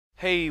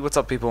Hey, what's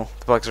up people?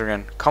 DiplexHeated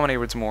again, coming here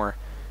with some more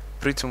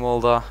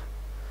Brytenwalda,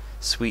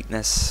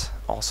 sweetness,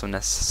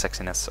 awesomeness,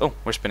 sexiness. Oh,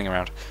 we're spinning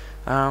around.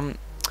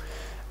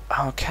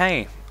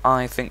 Okay,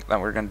 I think that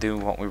we're gonna do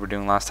what we were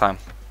doing last time.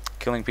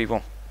 Killing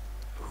people.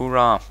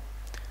 Hoorah!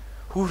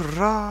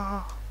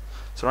 Hoorah!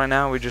 So right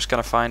now we're just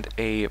gonna find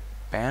a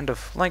band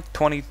of like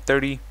 20,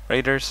 30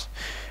 raiders.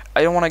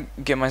 I don't want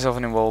to get myself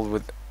involved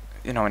with,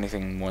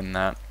 anything more than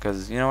that.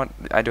 Because, you know what,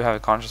 I do have a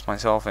conscience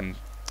myself and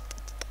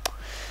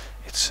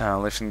it's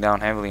lifting down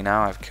heavily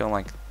now. I've killed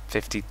like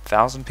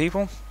 50,000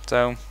 people,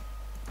 so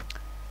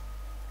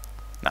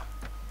no.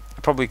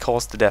 It probably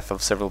caused the death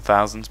of several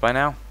thousands by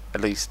now.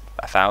 At least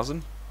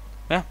 1,000.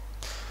 Yeah.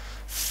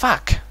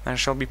 Fuck! There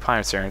shall be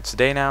pirates here. It's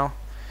today now.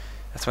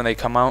 That's when they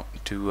come out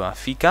to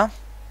Fika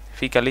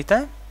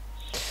Lite.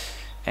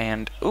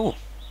 And, ooh,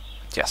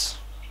 yes.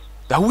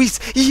 The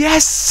Huis!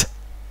 Yes!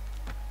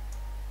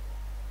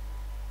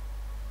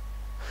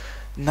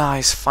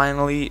 Nice,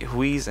 finally,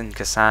 Huis and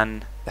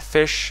Kasan, the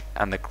fish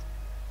and the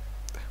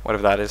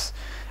whatever that is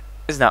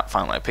now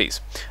finally at peace.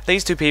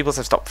 These two peoples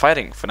have stopped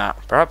fighting for now.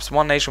 Perhaps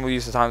one nation will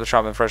use the time to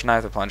sharpen fresh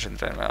knife to plunge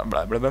into blah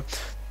blah blah blah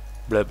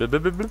blah blah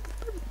blah blah.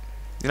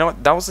 You know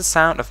what? That was the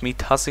sound of me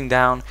tossing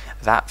down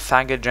that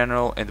faggot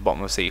general in the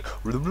bottom of the sea.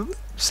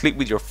 Sleep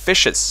with your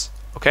fishes,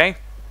 okay?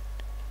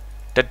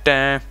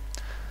 Da-da.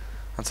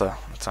 That's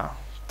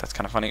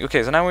kind of funny.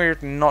 Okay, so now we're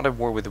not at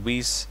war with the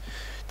Huis.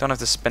 Don't have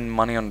to spend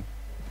money on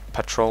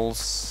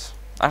patrols.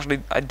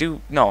 Actually, I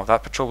do. No,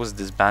 that patrol was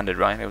disbanded,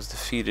 right? It was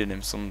defeated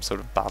in some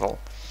sort of battle,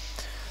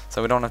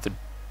 so we don't have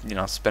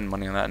to, spend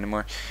money on that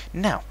anymore.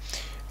 Now,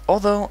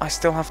 although I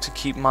still have to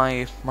keep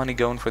my money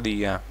going for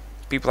the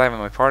people I have in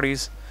my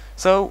parties,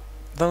 so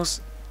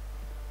those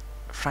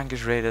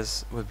Frankish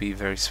raiders would be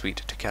very sweet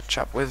to catch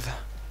up with.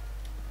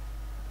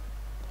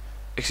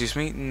 Excuse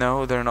me?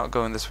 No, they're not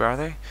going this way, are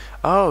they?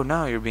 Oh,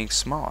 no, you're being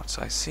smart.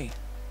 I see.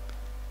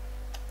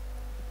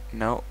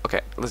 No.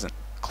 Okay, listen.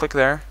 Click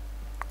there.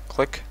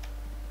 Click.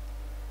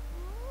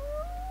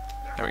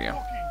 There we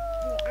go.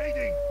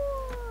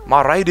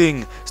 More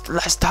riding!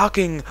 Less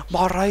talking!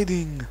 More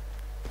riding!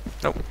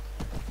 Nope.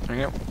 There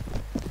we go.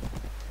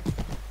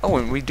 Oh,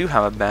 and we do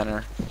have a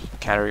banner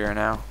carrier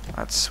now.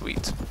 That's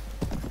sweet.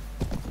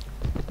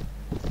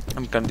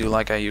 I'm gonna do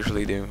like I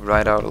usually do.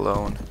 Ride out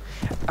alone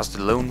as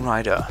the lone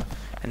rider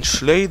and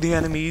slay the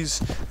enemies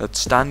that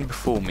stand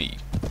before me.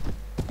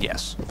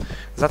 Yes.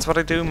 That's what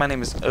I do. My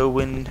name is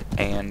Owen,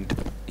 and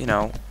you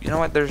know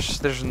what?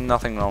 There's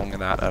nothing wrong with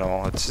that at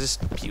all. It's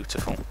just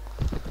beautiful.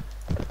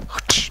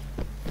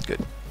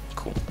 Good,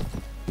 cool.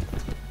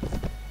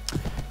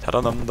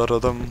 Ta-da-dum,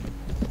 da-da-dum.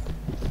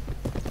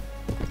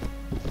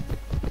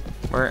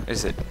 Where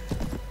is it?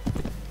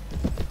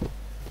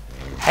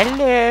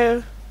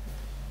 Hello.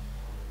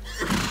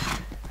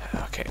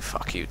 Okay,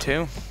 fuck you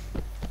too.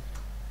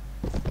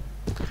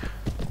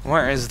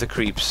 Where is the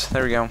creeps?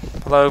 There we go.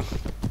 Hello.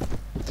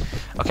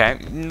 Okay,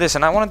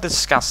 listen, I want to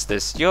discuss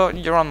this.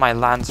 You're on my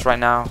lands right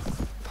now,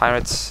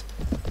 pirates.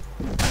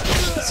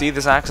 See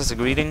this axe as a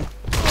greeting?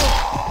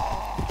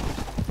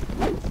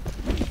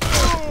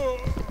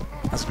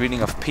 As a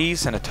greeting of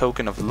peace and a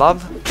token of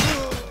love.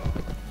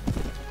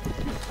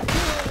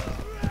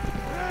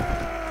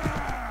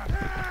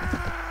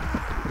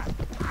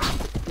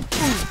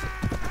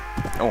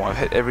 Oh, I've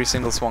hit every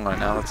single swung right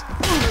now. That's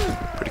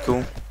pretty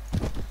cool.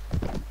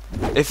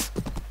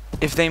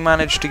 If they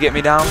manage to get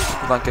me down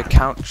with like a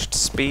couched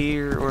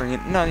spear, or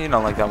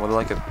like that, with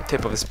like a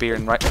tip of a spear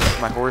and right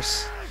my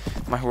horse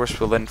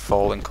will then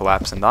fall and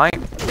collapse and die.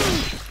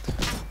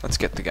 Let's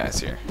get the guys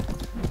here.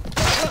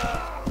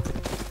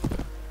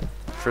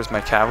 First,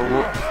 my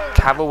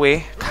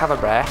cavalry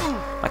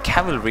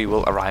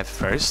will arrive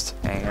first,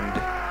 and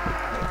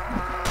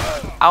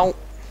ow,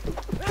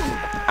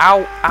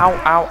 ow, ow,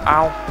 ow,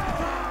 ow,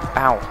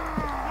 ow,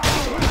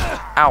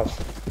 ow,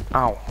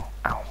 ow, ow,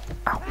 ow,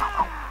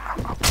 ow.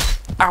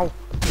 Ow!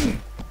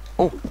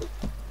 Oh!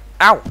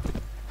 Ow!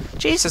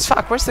 Jesus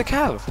fuck, where's the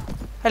cav?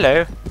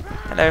 Hello?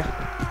 Hello?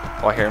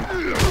 Oh, I hear him.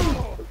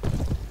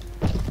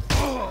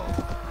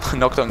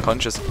 Knocked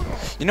unconscious.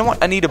 You know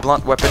what? I need a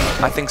blunt weapon.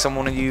 I think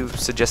someone of you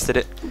suggested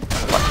it.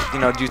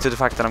 But, due to the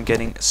fact that I'm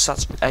getting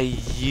such a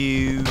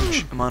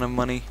huge amount of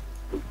money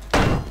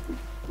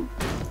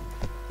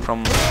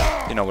from,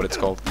 what it's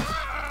called.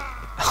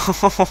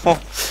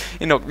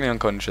 You knocked me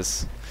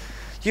unconscious.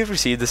 You've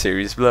received the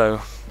serious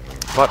blow.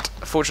 But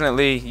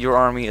fortunately, your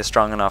army is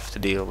strong enough to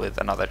deal with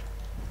another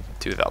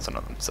 2,000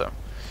 of them. So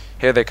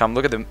here they come.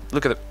 Look at them.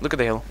 Look at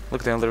the hill.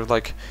 Look at the hill. They're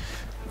like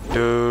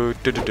do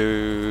do do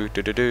do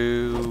do do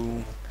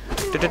do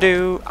do do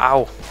do.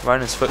 Ow! Right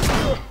on his foot.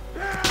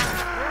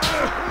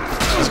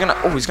 He's gonna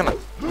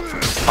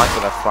fight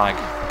with that flag.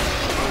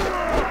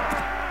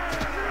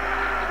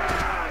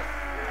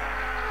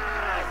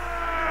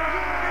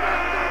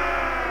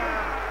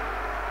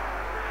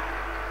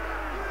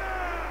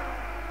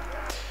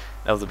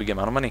 That was a big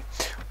amount of money.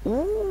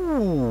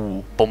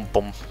 Ooh, bum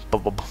bum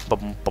bum bum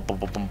bum bum bum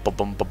bum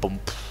bum bum bum.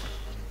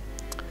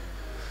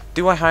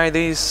 Do I hire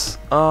these?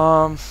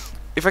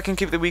 If I can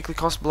keep the weekly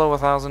cost below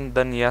 1,000,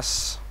 then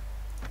yes.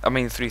 I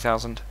mean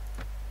 3,000.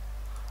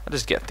 I'll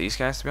just get these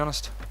guys, to be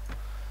honest.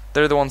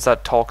 They're the ones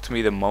that talk to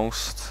me the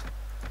most.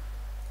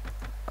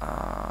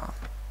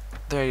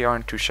 They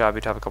aren't too shabby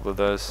to have a couple of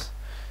those.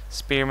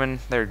 Spearmen,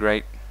 they're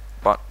great,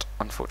 but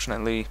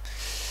unfortunately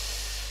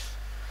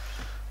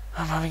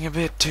I'm having a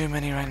bit too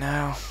many right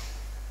now.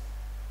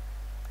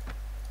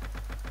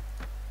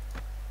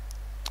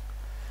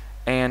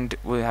 And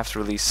we'll have to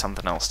release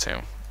something else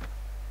too.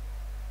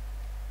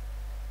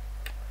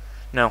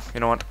 No, you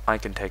know what? I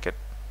can take it.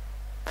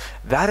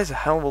 That is a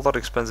hell of a lot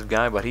expensive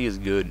guy, but he is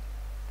good.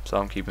 So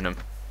I'm keeping him.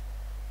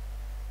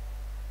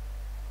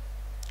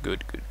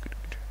 Good.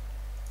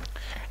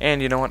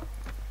 And you know what?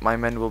 My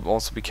men will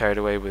also be carried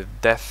away with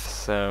death,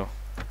 so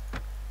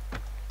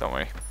don't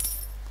worry.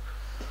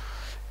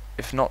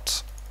 If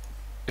not,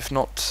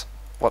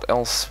 what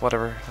else?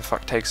 Whatever the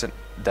fuck takes it,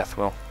 death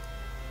will.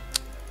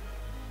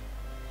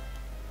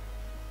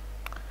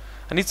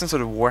 I need some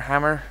sort of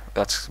warhammer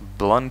that's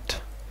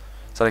blunt,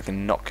 so that I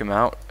can knock him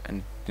out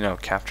and, you know,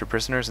 capture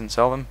prisoners and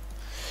sell them.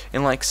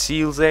 In like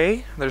Seals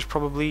A, there's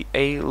probably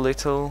a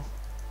little.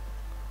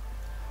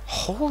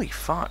 Holy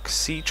fuck!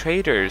 Sea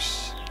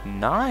traders,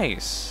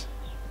 nice.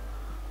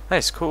 That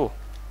is cool.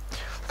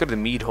 Look at the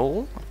mead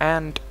hole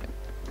and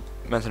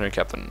mercenary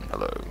captain.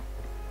 Hello.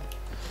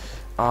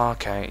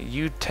 Okay,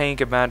 you take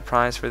a bad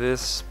price for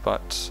this,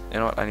 but you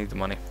know what? I need the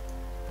money.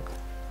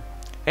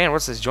 And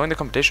what's this? Join the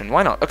competition.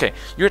 Why not? Okay,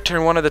 you're at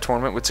turn 1 of the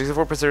tournament with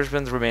 64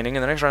 participants remaining.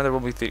 In the next round there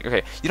will be 3.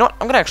 Okay, you know what?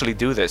 I'm gonna actually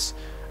do this.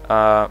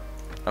 I'm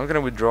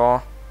gonna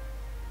withdraw.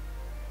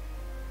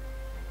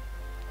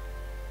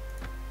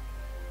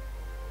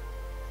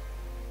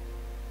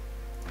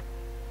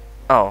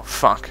 Oh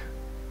fuck!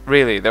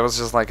 Really? That was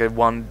just like a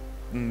 1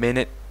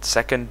 minute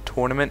second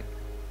tournament.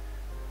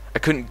 I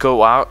couldn't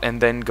go out and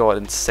then go out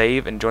and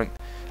save and join.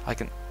 I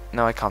can.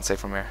 No, I can't save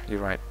from here. You're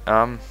right.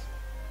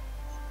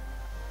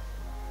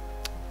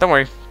 Don't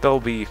worry,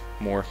 there'll be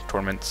more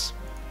tournaments.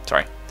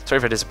 Sorry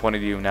if I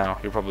disappointed you now.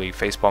 You're probably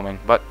face-bombing,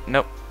 but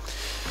nope.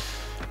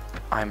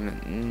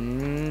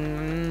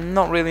 I'm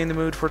not really in the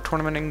mood for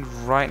tournamenting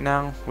right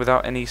now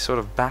without any sort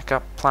of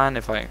backup plan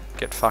if I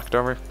get fucked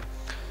over.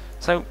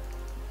 So,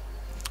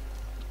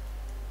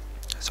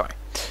 sorry.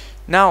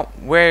 Now,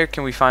 where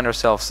can we find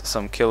ourselves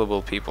some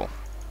killable people?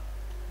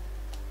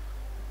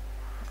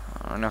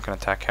 We're not going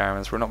to attack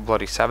caravans. We're not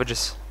bloody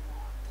savages.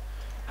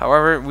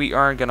 However, we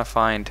are going to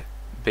find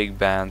big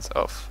bands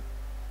of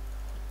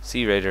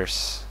sea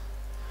raiders.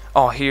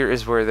 Oh, here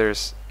is where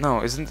there's...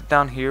 No, isn't it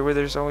down here where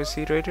there's always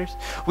sea raiders?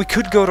 We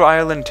could go to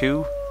Ireland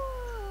too.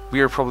 We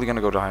are probably going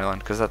to go to Ireland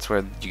because that's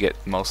where you get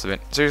most of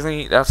it.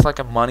 Seriously, that's like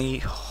a money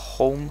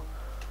home.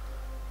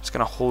 Just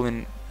going to hold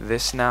in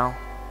this now.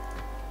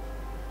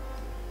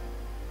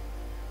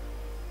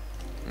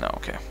 No,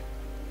 okay.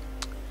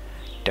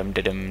 Dum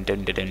da dum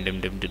dum da dum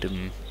dum dum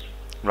dum.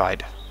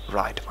 Ride,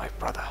 my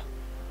brother.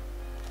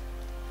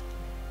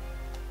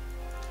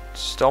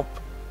 Stop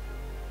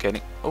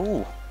getting.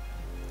 Oh,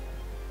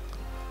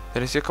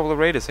 did I see a couple of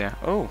raiders here?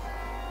 Oh,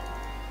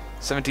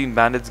 17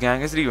 bandits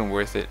gang. Is it even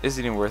worth it? Is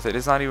it even worth it?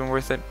 It's not even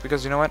worth it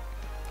because you know what?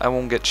 I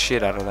won't get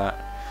shit out of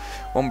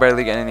that. Won't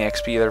barely get any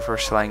XP either for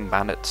slaying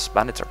bandits.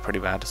 Bandits are pretty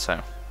bad.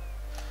 So.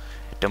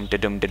 Dum da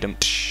dum da dum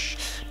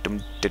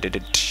dum da da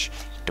dum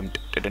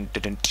dum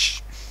da dum.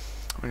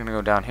 We're gonna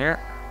go down here.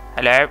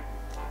 Hello.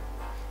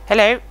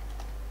 Hello.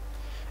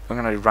 We're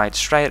gonna ride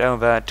straight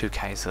over to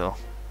Kaisel.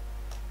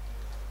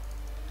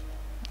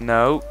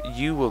 No,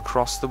 you will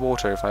cross the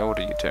water if I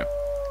order you to.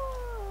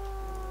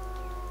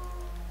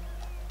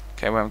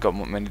 Okay, we haven't got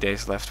many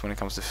days left when it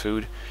comes to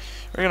food.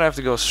 We're gonna have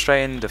to go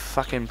straight into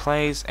fucking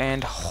place,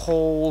 and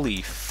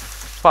holy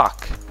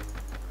fuck.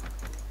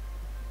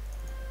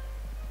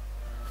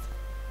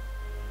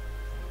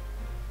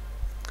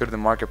 Go to the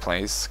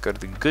marketplace, go to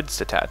the goods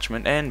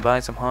detachment, and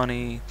buy some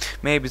honey,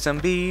 maybe some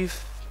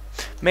beef,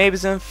 maybe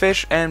some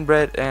fish and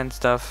bread and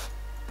stuff.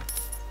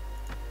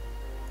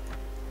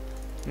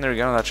 And there we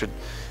go, that should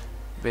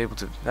be able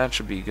to, that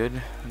should be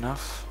good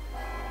enough.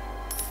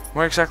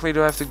 Where exactly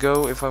do I have to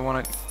go if I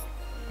want to,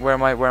 where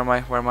am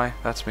I?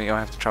 That's me. Oh, I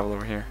have to travel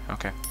over here.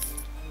 Okay.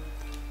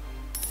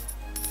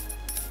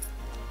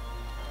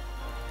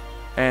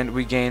 And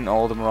we gain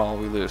all the morale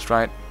we lose,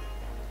 right?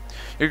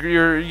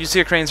 You see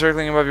a crane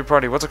circling above your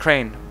party. What's a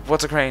crane?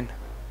 What's a crane?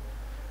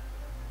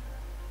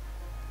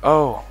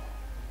 Oh.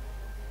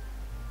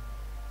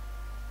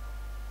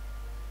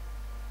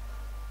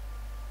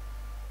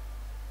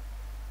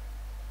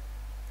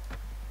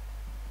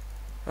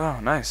 Oh,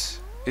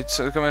 nice. It's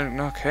coming.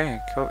 Okay,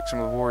 collection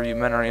of war. You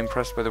men are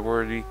impressed by the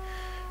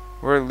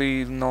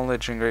worldly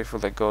knowledge and grateful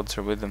that gods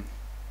are with them.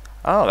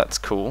 Oh, that's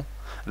cool.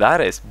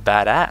 That is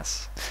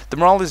badass. The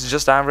morale is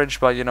just average,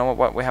 but you know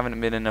what? We haven't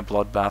been in a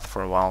bloodbath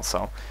for a while,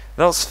 so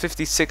those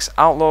 56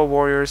 outlaw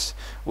warriors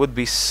would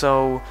be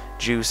so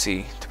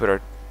juicy to put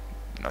our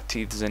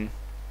teeth in.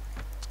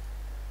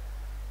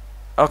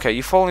 Okay,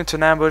 you fall into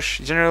an ambush.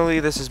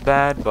 Generally, this is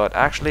bad, but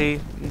actually,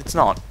 it's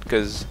not,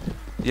 because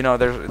you know,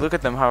 look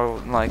at them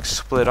how like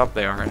split up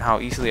they are, and how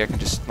easily I can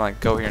just like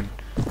go here and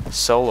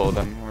solo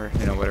them, or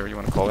you know, whatever you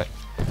want to call it.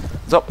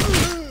 What's up?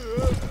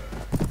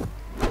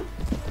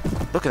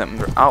 Look at them,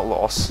 they're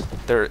outlaws.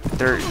 They're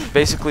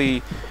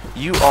basically,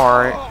 you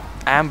are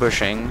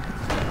ambushing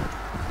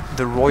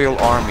the royal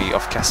army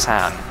of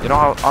Kazan. You know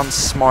how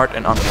unsmart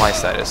and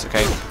unwise that is,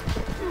 okay?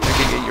 You're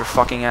gonna get your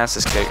fucking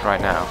asses kicked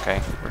right now,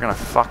 okay? We're gonna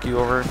fuck you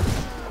over.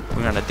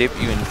 We're gonna dip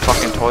you in the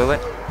fucking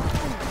toilet.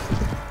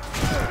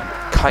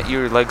 Cut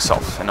your legs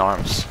off and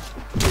arms.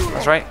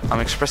 That's right, I'm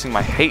expressing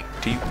my hate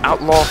to you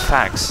outlaw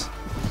fags.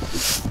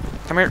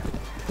 Come here.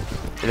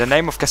 In the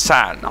name of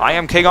Kazan, I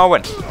am King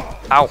Owen.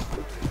 Ow.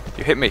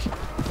 You hit me.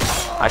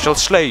 I shall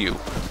slay you.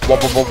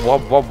 Wop wop wop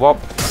wop wop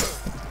wop.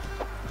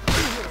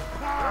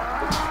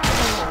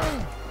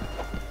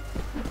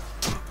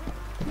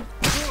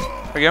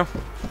 There we go.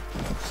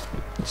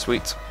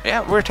 Sweet.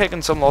 Yeah, we're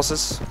taking some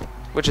losses,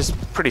 which is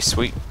pretty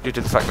sweet due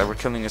to the fact that we're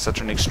killing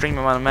such an extreme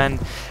amount of men,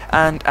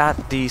 and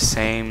at the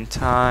same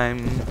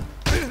time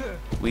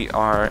we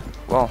are,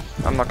 well,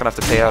 I'm not gonna have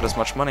to pay out as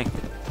much money.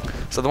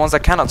 So the ones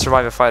that cannot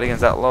survive a fight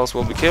against outlaws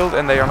will be killed,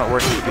 and they are not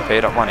worthy to be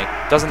paid out money.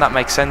 Doesn't that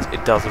make sense?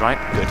 It does, right?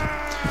 Good.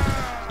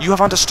 You have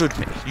understood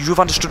me. You have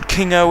understood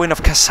King Owen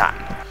of Kazan.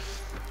 I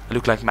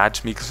look like Mads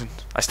Mikkelsen.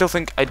 I still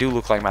think I do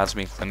look like Mads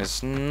Mikkelsen.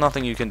 There's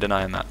nothing you can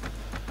deny in that.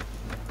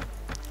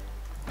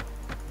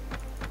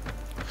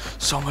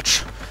 So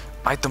much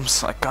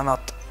items I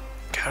cannot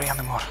carry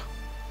anymore.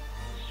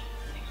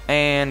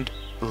 And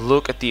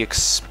look at the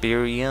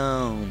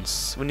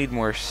experience. We need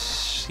more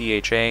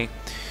CHA.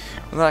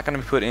 Was that going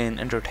to be put in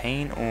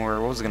entertain,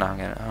 or what was it going to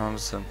happen? It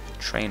was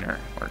trainer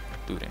or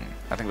looting.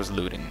 I think it was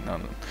looting.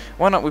 No.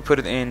 Why not we put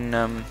it in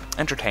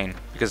entertain?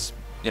 Because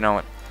you know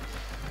what?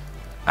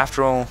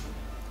 After all,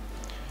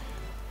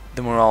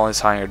 the morale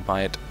is hired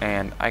by it,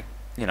 and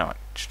you know what?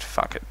 Just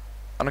fuck it.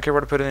 I don't care where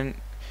to put it in.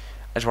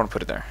 I just want to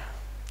put it there.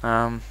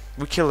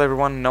 We killed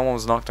everyone, no one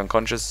was knocked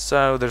unconscious,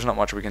 so there's not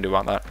much we can do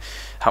about that.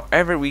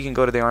 However, we can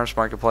go to the arms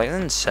marketplace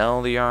and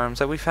sell the arms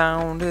that we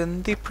found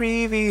in the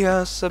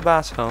previous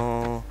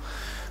battle.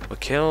 We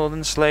killed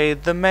and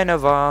slayed the men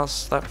of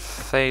us that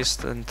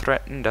faced and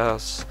threatened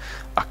us.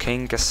 A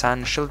King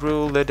Kazan shall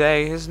rule the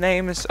day, his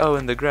name is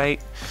Owen the Great.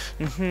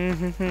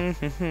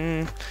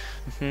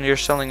 You're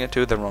selling it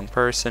to the wrong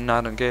person,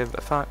 I don't give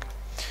a fuck.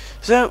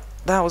 So,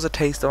 that was a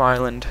taste of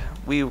Ireland.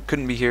 We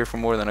couldn't be here for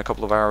more than a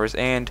couple of hours,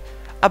 and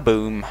a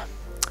boom,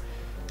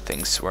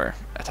 things were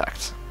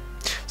attacked.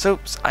 So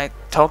I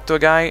talked to a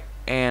guy,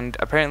 and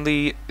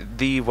apparently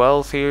the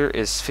wealth here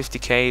is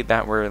 50k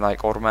that were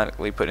like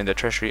automatically put in the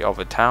treasury of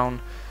a town.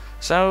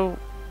 So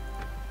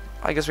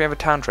I guess we have a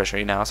town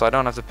treasury now, so I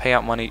don't have to pay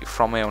out money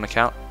from my own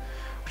account,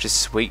 which is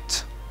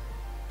sweet.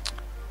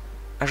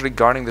 Actually,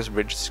 guarding this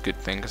bridge is a good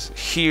thing, because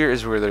here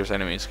is where there's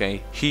enemies,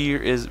 okay? Here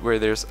is where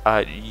there's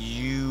a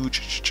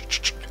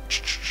huge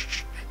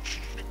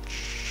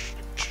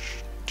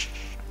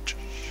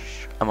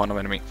amount of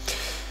enemy.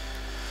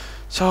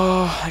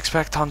 So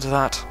expect tons of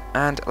that.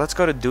 And let's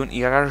go to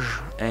Dunir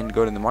and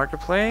go to the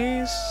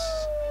marketplace.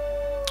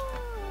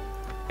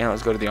 And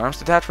let's go to the arms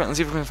detachment and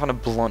see if we can find a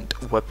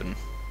blunt weapon.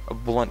 A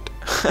blunt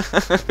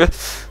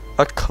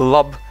a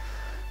club.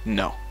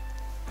 No.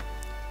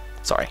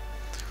 Sorry.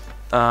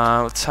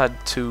 Let's head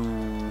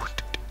to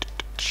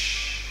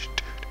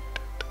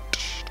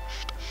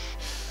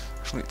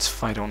actually let's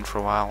fight on for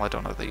a while. I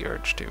don't have the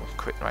urge to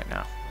quit right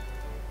now.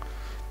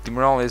 The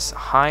morale is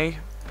high.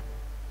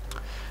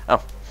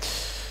 Oh.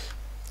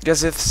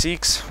 Gazith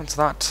Seeks, what's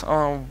that?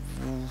 Oh,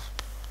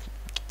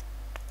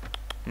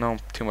 no,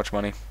 too much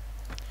money.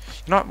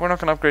 You know what, we're not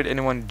gonna upgrade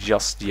anyone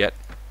just yet.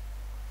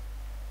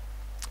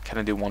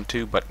 Kinda do want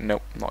to, but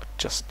nope, not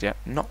just yet.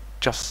 Not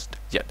just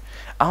yet.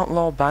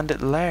 Outlaw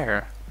Bandit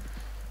Lair.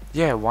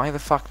 Yeah, why the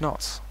fuck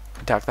not?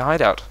 Attack the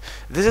hideout.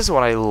 This is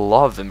what I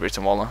love in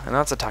Brytenwalda, and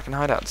that's attacking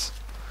hideouts.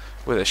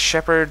 With a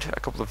shepherd, a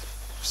couple of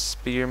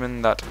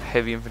spearmen, that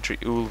heavy infantry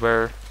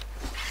Ulver.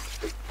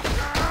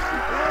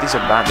 These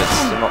are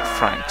bandits, they're not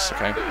Franks,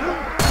 okay?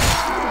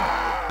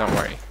 Don't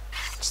worry.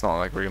 It's not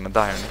like we're gonna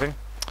die or anything.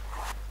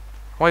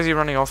 Why is he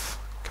running off?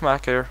 Come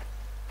back here.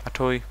 A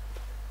toy.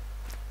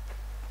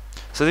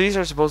 So these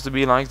are supposed to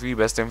be like the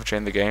best infantry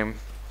in the game.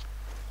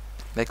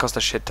 They cost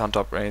a shit ton to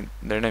upgrade.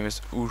 Their name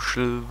is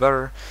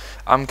Ushilver.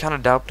 I'm kinda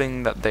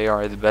doubting that they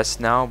are the best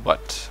now,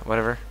 but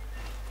whatever.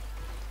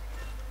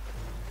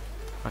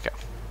 Okay.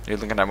 You're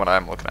looking at what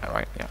I'm looking at,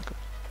 right? Yeah, good.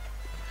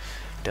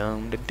 Look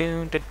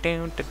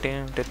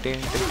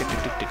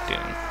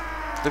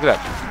at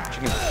that.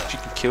 She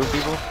can kill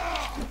people.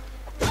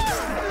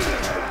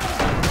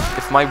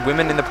 If my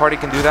women in the party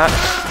can do that,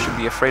 I should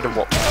be afraid of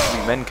what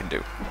we men can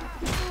do.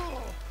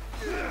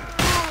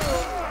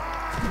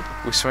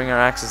 We swing our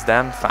axes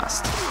damn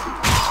fast.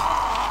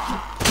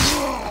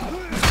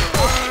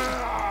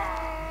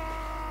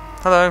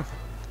 Hello.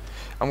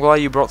 I'm glad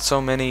you brought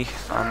so many.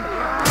 I'm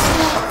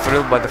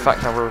thrilled by the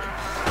fact that we're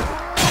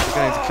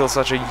going to kill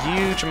such a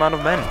huge amount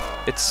of men.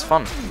 It's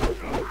fun.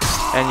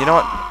 And you know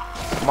what?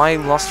 My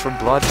lust for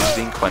blood is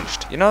being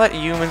quenched. You know that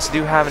humans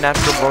do have a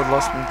natural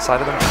bloodlust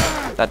inside of them?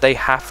 That they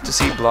have to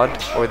see blood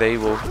or they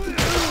will...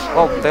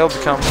 Well, they'll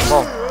become...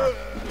 Well...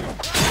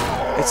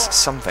 It's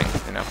something,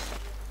 you know.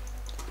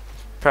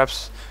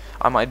 Perhaps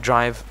I might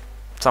drive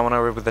someone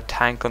over with a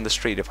tank on the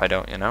street if I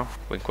don't, you know?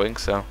 Wink wink,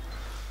 so...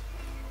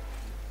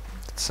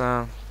 It's,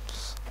 I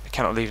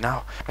cannot leave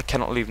now. I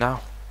cannot leave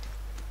now.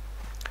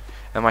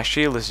 And my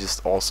shield is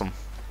just awesome.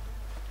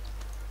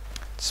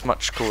 It's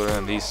much cooler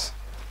than these.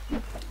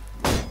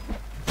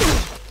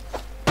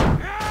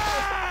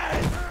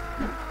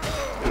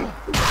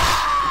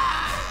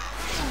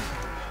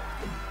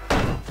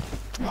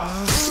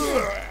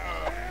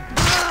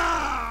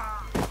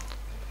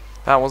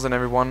 That wasn't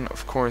everyone.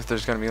 Of course,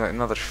 there's gonna be like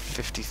another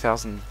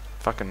 50,000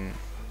 fucking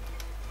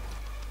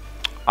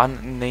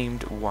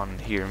unnamed one.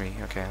 Hear me?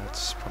 Okay,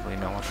 that's probably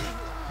no one.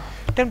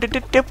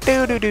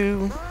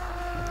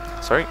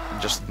 Sorry,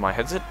 just my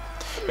headset.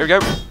 Here we go.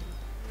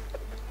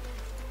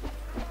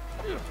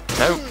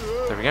 No,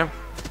 there we go.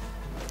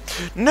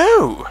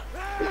 No!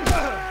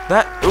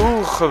 That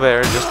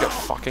Gewehr just got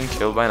fucking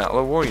killed by an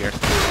Outlaw Warrior.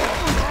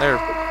 They're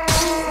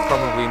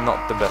probably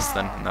not the best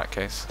then, in that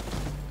case.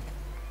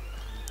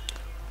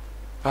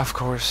 Of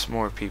course,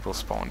 more people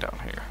spawn down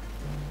here.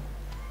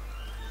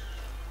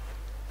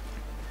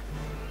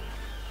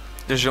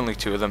 There's only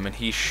 2 of them, and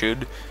he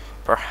should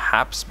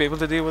perhaps be able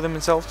to deal with them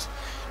himself.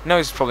 No,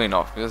 he's probably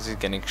not, because he's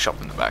getting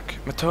shot in the back.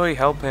 Matoi,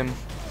 help him.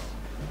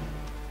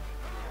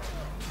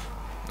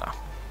 No.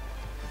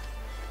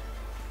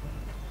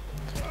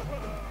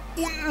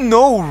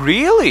 No,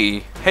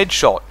 really?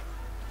 Headshot.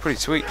 Pretty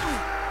sweet.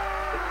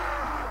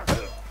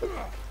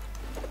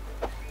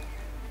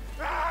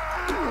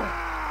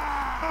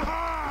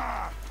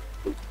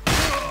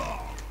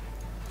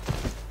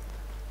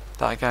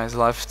 That guy's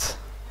left.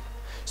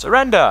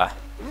 Surrender!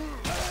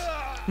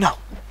 No!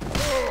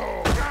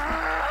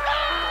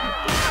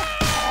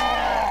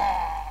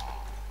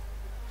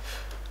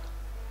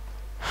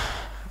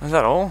 Is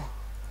that all?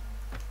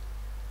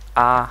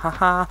 Ah ha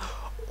ha!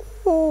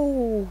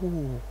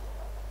 Ooh.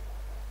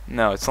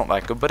 No, it's not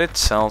that good, but it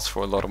sells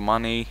for a lot of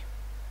money.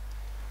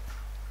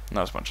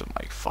 Not as much as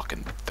my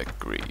fucking thick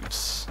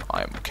greaves.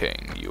 I am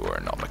king, you are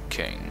not a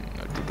king.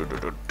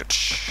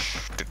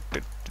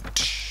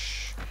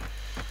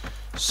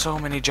 So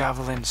many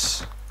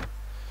javelins.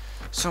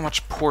 So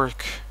much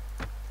pork.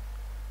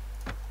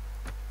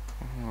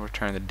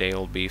 Return the day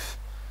old beef.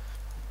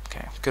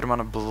 Okay, good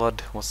amount of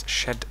blood was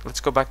shed.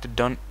 Let's go back to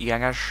Dun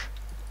Yagash.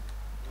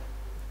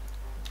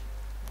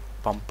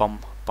 Bum bum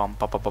bum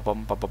bum bum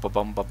bum bum bum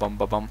bum bum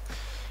bum bum.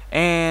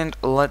 And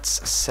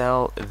let's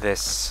sell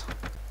this.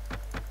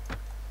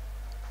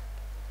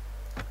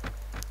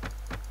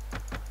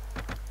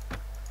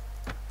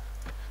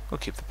 We'll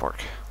keep the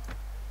pork.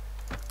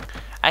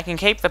 I can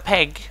keep the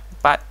pig,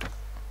 but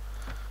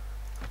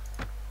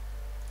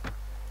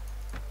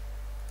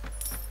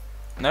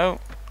no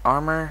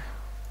armor.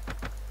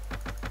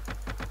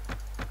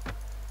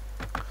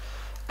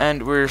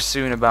 And we're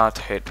soon about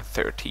to hit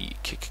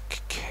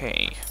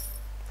 30k.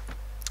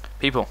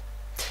 People,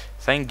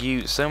 thank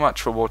you so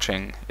much for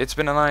watching. It's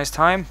been a nice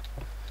time.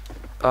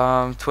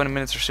 20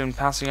 minutes are soon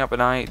passing up,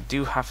 and I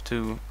do have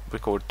to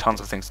record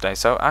tons of things today.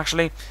 So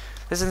actually,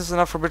 this is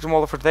enough for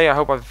Brytenwalda for today. I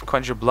hope I've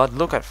quenched your blood.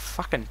 Look at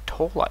fucking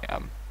tall I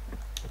am.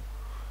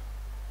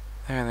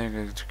 There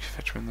you go.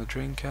 Fetch me the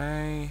drink,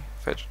 eh?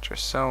 Fetch it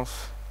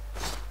yourself.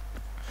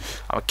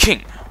 I'm a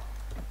king.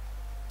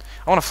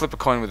 I want to flip a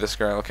coin with this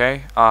girl,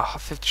 okay?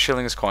 50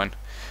 shillings coin.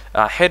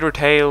 Head or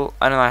tail?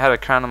 I don't know, I had a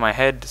crown on my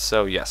head,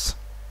 so yes.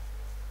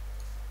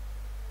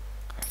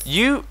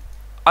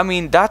 I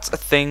mean, that's a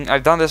thing.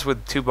 I've done this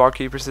with 2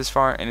 barkeepers this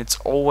far, and it's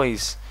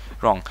always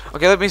wrong.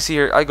 Okay, let me see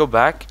here. I go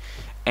back,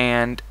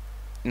 and...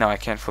 No, I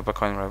can't flip a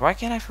coin with her. Why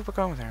can't I flip a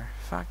coin with her?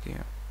 Fuck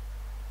you.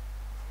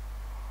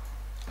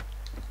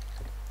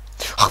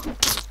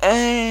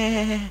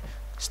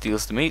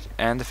 Steals the meat,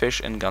 and the fish,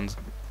 and guns.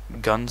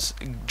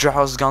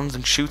 Draws guns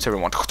and shoots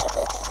everyone.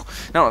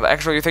 No,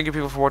 actually, thank you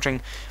people for watching.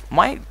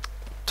 My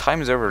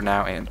time is over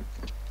now, and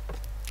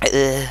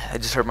I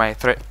just heard my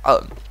threat.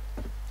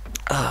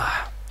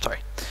 Sorry.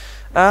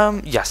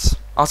 Yes.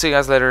 I'll see you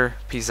guys later.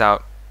 Peace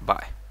out.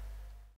 Bye.